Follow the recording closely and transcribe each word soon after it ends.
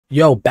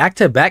Yo,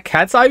 back-to-back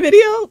KATSEYE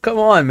video? Come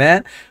on,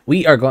 man.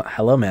 We are going...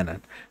 Hello,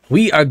 manon.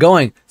 We are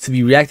going to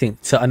be reacting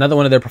to another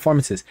one of their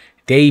performances.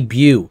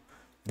 Debut.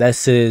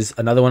 This is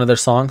another one of their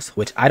songs,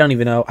 which I don't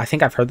even know. I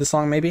think I've heard the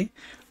song, maybe.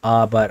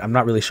 But I'm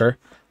not really sure.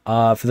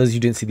 For those of you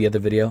who didn't see the other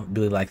video,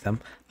 really like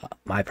them.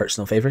 My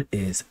personal favorite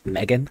is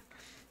Megan.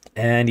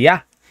 And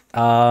yeah.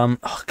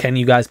 Can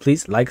you guys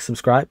please like,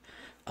 subscribe?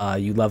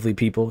 You lovely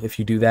people. If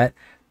you do that,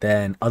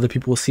 then other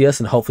people will see us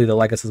and hopefully they'll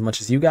like us as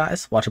much as you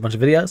guys. Watch a bunch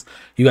of videos.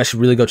 You guys should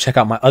really go check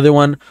out my other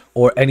one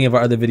or any of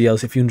our other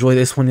videos. If you enjoy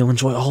this one, you'll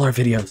enjoy all our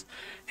videos.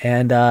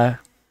 And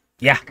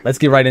yeah, let's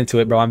get right into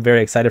it, bro. I'm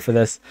very excited for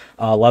this.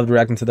 Loved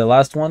reacting to the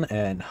last one,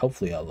 and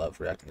hopefully I'll love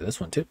reacting to this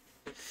one too.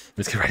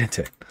 Let's get right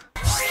into it.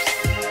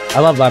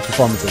 I love live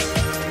performances.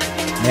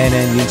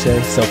 Manon,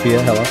 Yuche,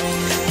 Sophia, hello.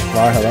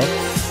 Lar, hello.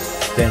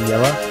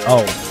 Daniela.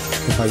 Oh,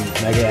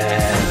 Megan.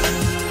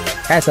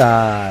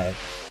 KATSEYE.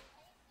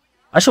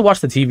 I should watch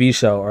the TV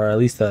show, or at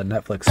least the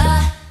Netflix thing.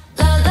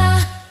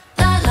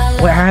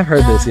 Wait, I have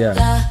heard this, yeah.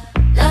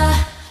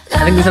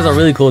 I think this has a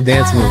really cool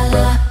dance move,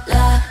 bro.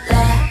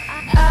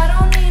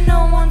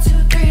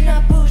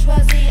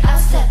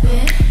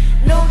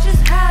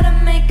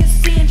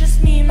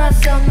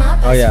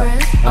 Oh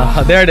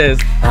yeah, there it is.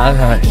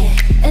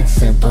 It's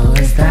simple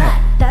as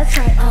that. That's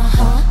right.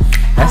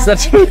 That's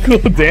such a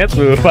cool dance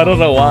move. I don't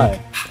know why.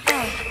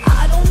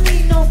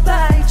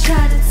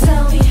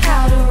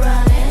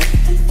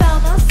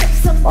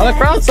 Oh, the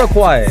crowd's so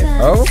quiet.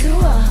 Oh.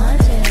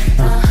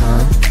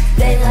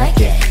 They like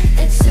it.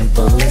 It's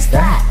simple as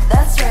that.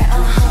 That's right.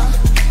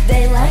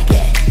 They like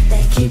it.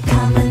 They keep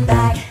coming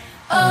back.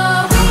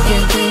 Oh, we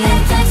can do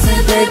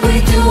it.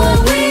 We do what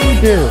we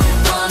do.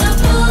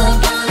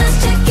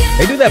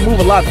 They do that move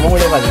a lot. The one where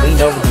they like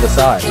leaned over to the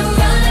side.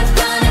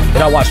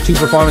 Did I watch two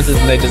performances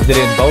and they just did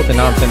it in both, and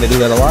now I'm saying they do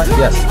that a lot?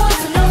 Yes.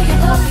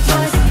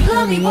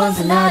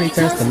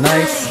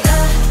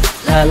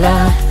 La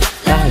la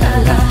la la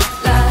la.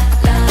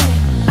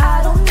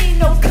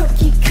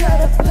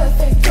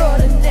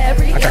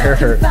 I can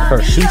hear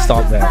her shoe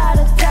stomp that.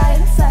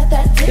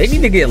 They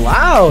need to get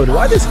loud.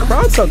 Why is this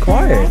crowd so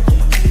quiet?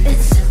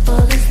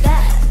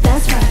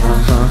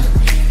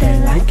 They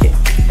like it.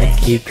 They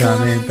keep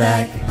coming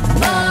back.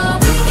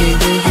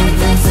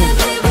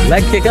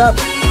 Leg kick up.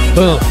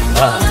 Boom.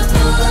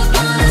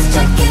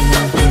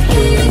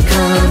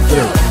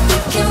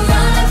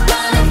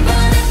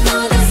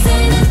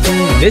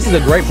 This is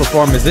a great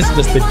performance. This is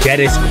just the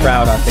deadest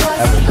crowd I think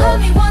ever, bro.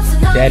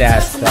 Dead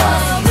ass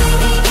style.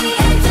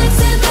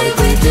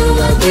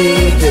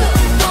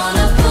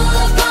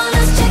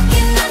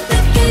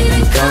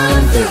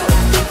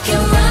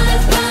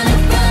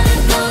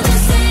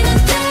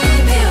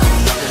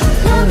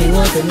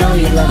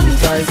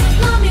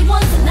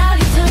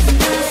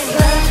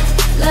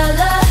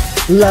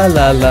 La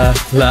la la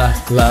la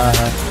la.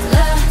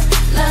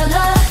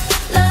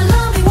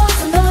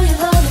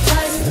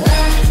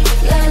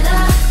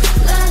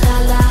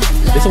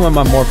 This is one of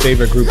my more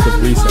favorite groups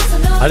of recent.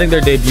 I think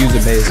their debut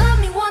is amazing.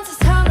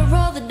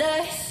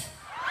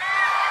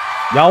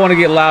 Y'all want to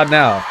get loud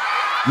now.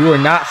 You were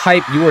not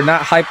hype. You were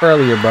not hype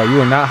earlier, bro. You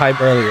were not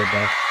hype earlier,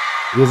 bro.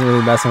 He wasn't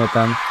really messing with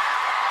them.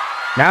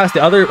 Now it's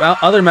the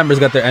other members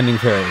got their ending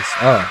carries.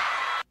 Oh,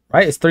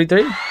 right. It's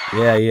 3-3.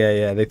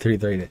 Yeah. They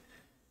 3-3'd it.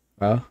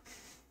 Well,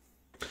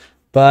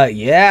 but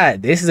yeah,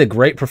 this is a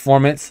great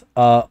performance.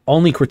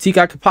 Only critique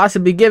I could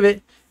possibly give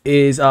it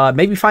is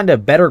maybe find a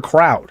better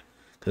crowd,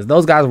 because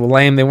those guys were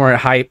lame. They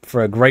weren't hype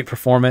for a great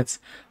performance.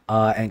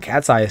 And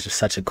KATSEYE is just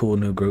such a cool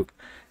new group,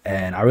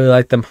 and I really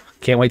like them.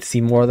 Can't wait to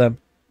see more of them.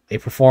 They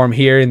perform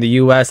here in the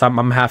US. I'm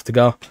gonna have to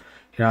go.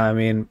 You know what I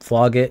mean?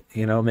 Vlog it.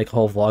 You know, make a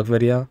whole vlog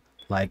video,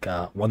 like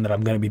one that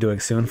I'm going to be doing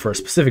soon for a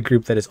specific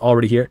group that is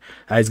already here.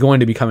 It's going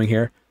to be coming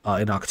here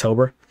in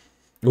October.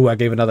 Ooh, I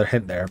gave another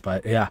hint there,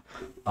 but yeah,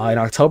 in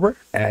October.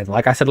 And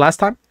like I said last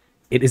time,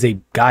 it is a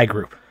guy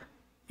group.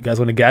 You guys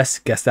want to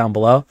guess down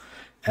below.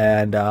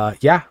 And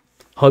yeah,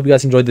 hope you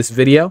guys enjoyed this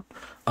video.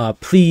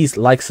 Please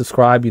like,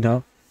 subscribe, you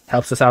know,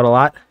 helps us out a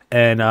lot.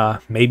 And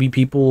maybe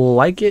people will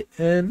like it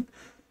and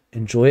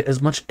enjoy it as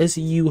much as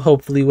you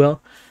hopefully will.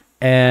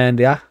 And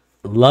yeah,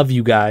 love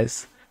you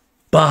guys.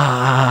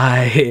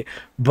 Bye.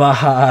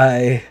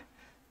 Bye.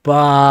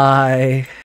 Bye.